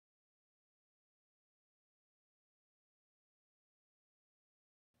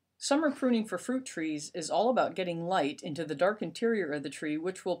Summer pruning for fruit trees is all about getting light into the dark interior of the tree,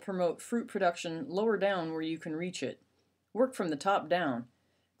 which will promote fruit production lower down where you can reach it. Work from the top down.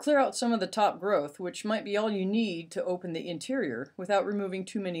 Clear out some of the top growth, which might be all you need to open the interior without removing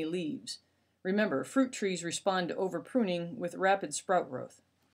too many leaves. Remember, fruit trees respond to over-pruning with rapid sprout growth.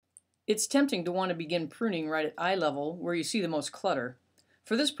 It's tempting to want to begin pruning right at eye level, where you see the most clutter.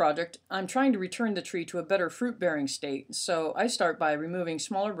 For this project, I'm trying to return the tree to a better fruit-bearing state, so I start by removing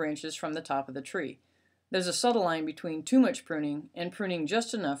smaller branches from the top of the tree. There's a subtle line between too much pruning and pruning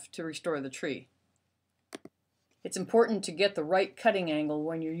just enough to restore the tree. It's important to get the right cutting angle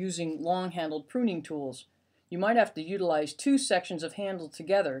when you're using long-handled pruning tools. You might have to utilize two sections of handle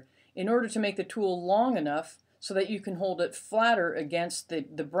together in order to make the tool long enough so that you can hold it flatter against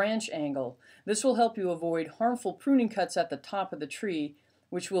the branch angle. This will help you avoid harmful pruning cuts at the top of the tree,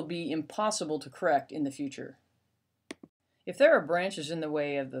 which will be impossible to correct in the future. If there are branches in the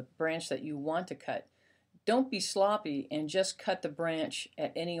way of the branch that you want to cut, don't be sloppy and just cut the branch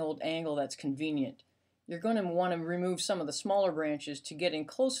at any old angle that's convenient. You're going to want to remove some of the smaller branches to get in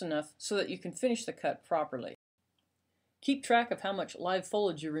close enough so that you can finish the cut properly. Keep track of how much live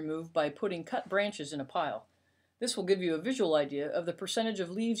foliage you remove by putting cut branches in a pile. This will give you a visual idea of the percentage of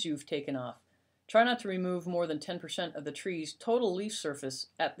leaves you've taken off. Try not to remove more than 10% of the tree's total leaf surface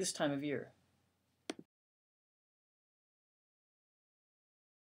at this time of year.